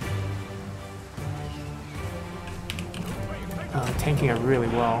 Tanking it really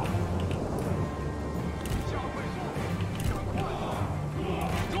well.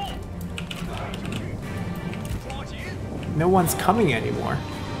 No one's coming anymore.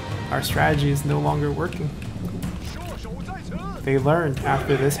 Our strategy is no longer working. They learned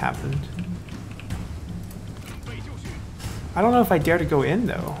after this happened. I don't know if I dare to go in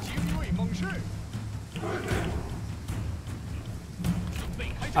though.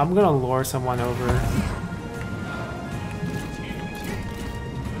 I'm gonna lure someone over.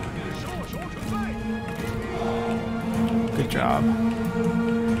 Good job.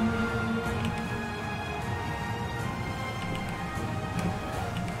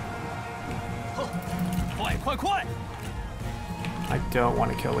 I don't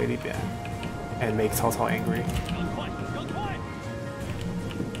want to kill Lady Ben and make Cao Cao angry.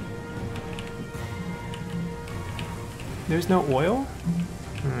 There's no oil?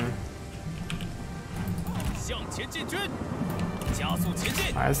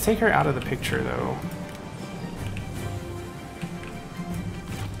 Alright, let's take her out of the picture though.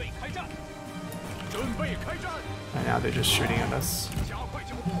 they're just shooting at us.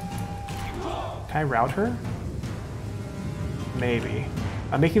 Can I route her? Maybe.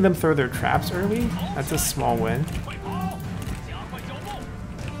 I'm making them throw their traps early. That's a small win.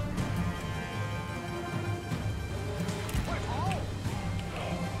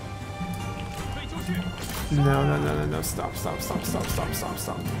 No, stop.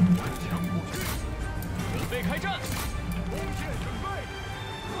 准备开战。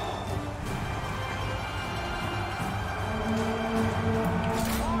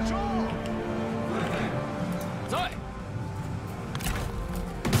在。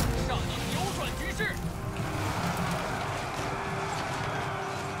上能扭转局势。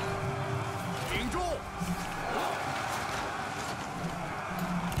挺住。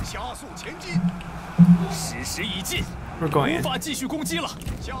加速前进。时时已尽。 We're going 无 in. 法继续攻击了，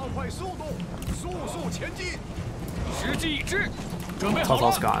加快速度，速前进。时机已至，准备好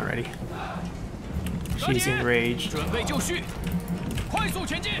Telltale's 了。 gone already. She's enraged. 准备就绪，快速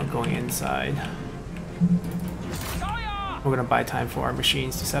前进。 We're going inside. 杀呀！ We're gonna buy time for our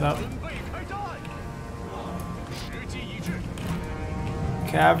machines to set up. 准备开战。时机已至。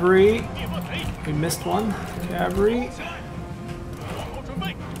 Cavalry. 别不赔。 We missed one. Cavalry. 起来，做好准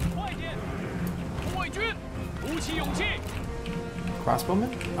备，快点！护卫军，鼓起勇气。 Crossbowmen?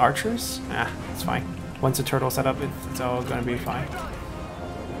 Archers? Ah, it's fine. Once the turtle set up, it's all gonna be fine.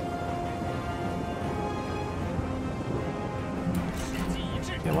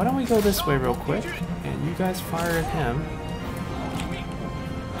 Yeah, why don't we go this way real quick, and you guys fire at him.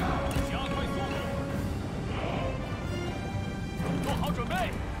 加快速度，做好准备。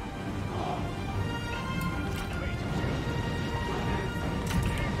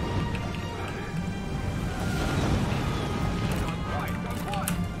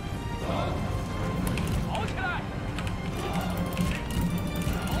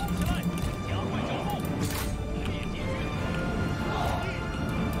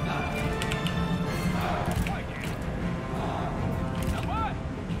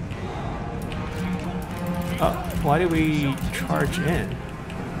 Why did we charge in?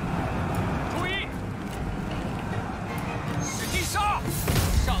 注意，使击杀，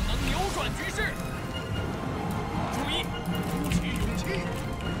尚能扭转局势。注意，鼓起勇气。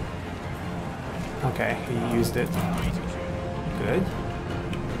 Okay, he used it. Good.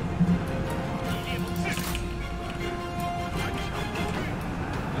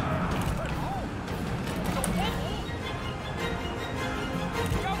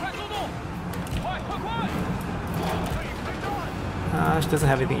 She doesn't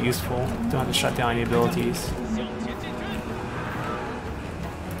have anything useful. Don't have to shut down any abilities.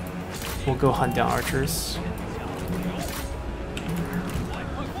 We'll go hunt down archers.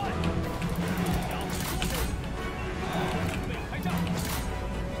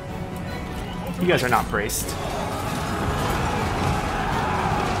 You guys are not braced.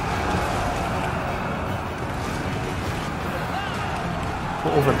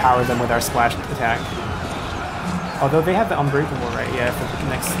 We'll overpower them with our splash attack. Although they have the unbreakable, right? Yeah, for the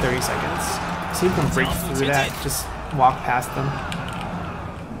next 30 seconds. See if we can break through that. Just walk past them.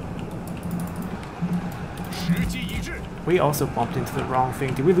 We also bumped into the wrong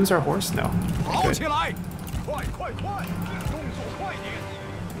thing. Did we lose our horse? No. Good.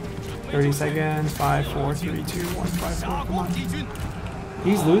 30 seconds. 5, 4, 3, 2, 1, 5, 4. Come on.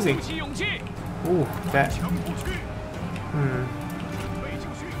 He's losing. Ooh, that.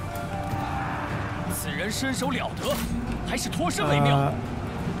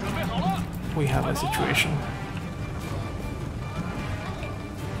 We have a situation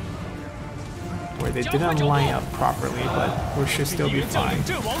where they didn't line up properly, but we should still be fine.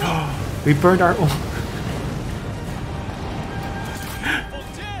 We burned our own.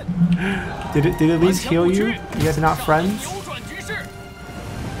 Did it at least heal you? You guys are not friends?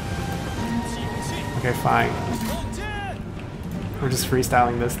 Okay, fine. We're just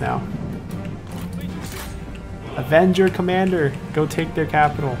freestyling this now. Avenge your commander! Go take their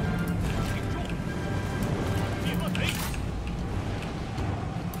capital.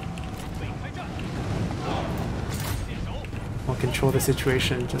 We'll control the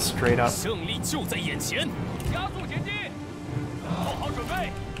situation just straight up.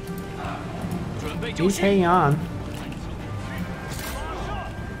 He's hanging on.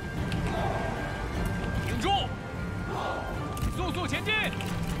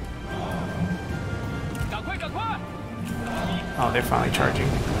 Oh, they're finally charging.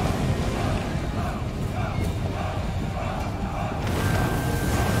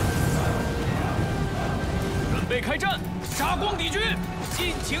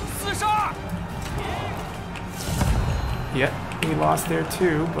 Yep, we lost there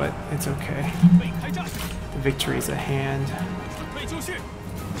too, but it's okay. victories at hand. 准备就绪，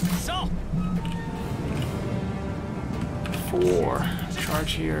上！ 4.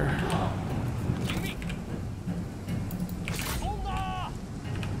 Charge here. 听命！冲啊！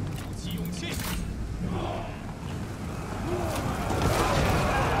鼓起勇气！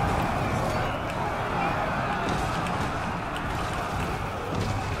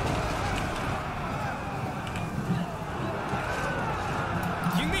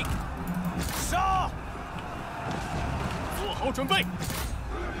听命！杀！做好准备！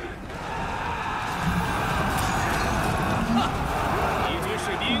 敌军士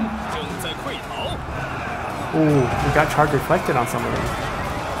兵正在溃逃。 Ooh, we got charge reflected on some of them.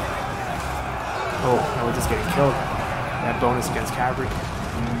 Oh, and we're just getting killed. That bonus against cavalry.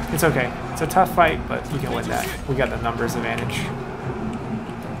 It's okay. It's a tough fight, but we can win that. We got the numbers advantage.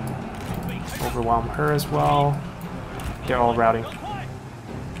 Overwhelm her as well. They're all routing.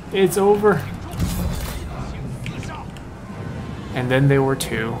 It's over. And then there were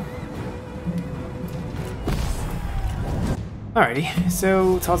 2. Alrighty,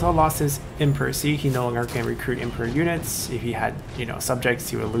 so Cao Cao lost his Emperor seat. He no longer can recruit Emperor units. If he had, subjects,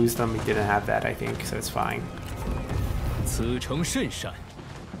 he would lose them. He didn't have that, I think, so it's fine. 此城甚善，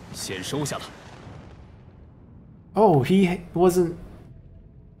先收下他。 Oh, he wasn't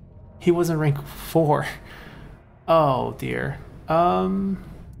rank 4. Oh dear. I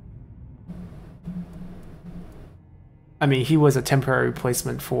mean, he was a temporary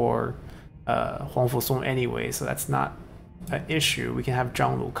replacement for Huang Fusong anyway, so that's not an issue. We can have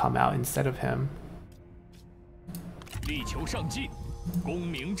Zhang Lu come out instead of him. 力求上进，功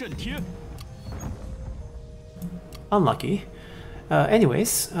名震天。 Unlucky.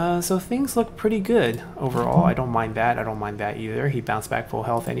 Anyways, so things look pretty good overall. I don't mind that. I don't mind that either. He bounced back full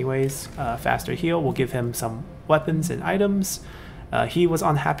health anyways. Faster heal. We'll give him some weapons and items. He was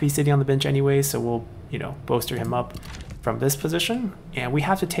unhappy sitting on the bench anyway, so we'll, bolster him up from this position. And we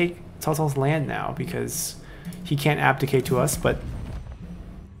have to take Cao Cao's land now because he can't abdicate to us, but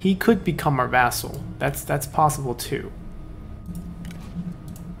he could become our vassal. That's possible too.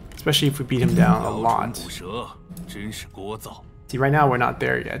 Especially if we beat him down a lot. 骨折，真是聒噪。 See, right now we're not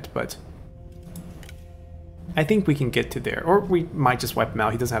there yet, but I think we can get to there. Or we might just wipe him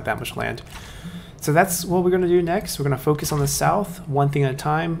out. He doesn't have that much land. So that's what we're going to do next. We're going to focus on the south, one thing at a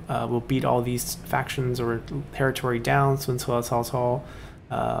time. We'll beat all these factions or territory down. Sun Ce, Cao Cao,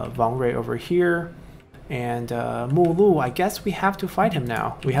 Wang Rui over here. And Mu Lu, I guess we have to fight him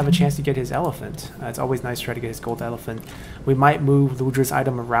now. We have a chance to get his elephant. It's always nice to try to get his gold elephant. We might move Lu Zhi's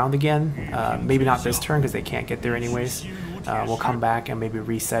item around again. Maybe not this turn because they can't get there anyways. We'll come back and maybe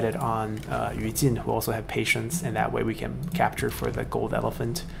reset it on Yu Jin, who also have patience, and that way we can capture for the gold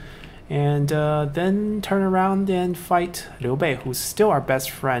elephant. And then turn around and fight Liu Bei, who's still our best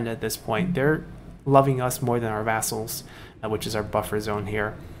friend at this point. They're loving us more than our vassals, which is our buffer zone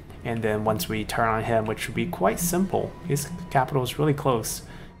here. And then once we turn on him, which should be quite simple, his capital is really close,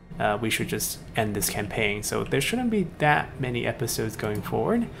 we should just end this campaign. So there shouldn't be that many episodes going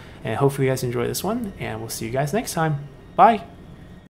forward. And hopefully you guys enjoy this one, and we'll see you guys next time. Bye!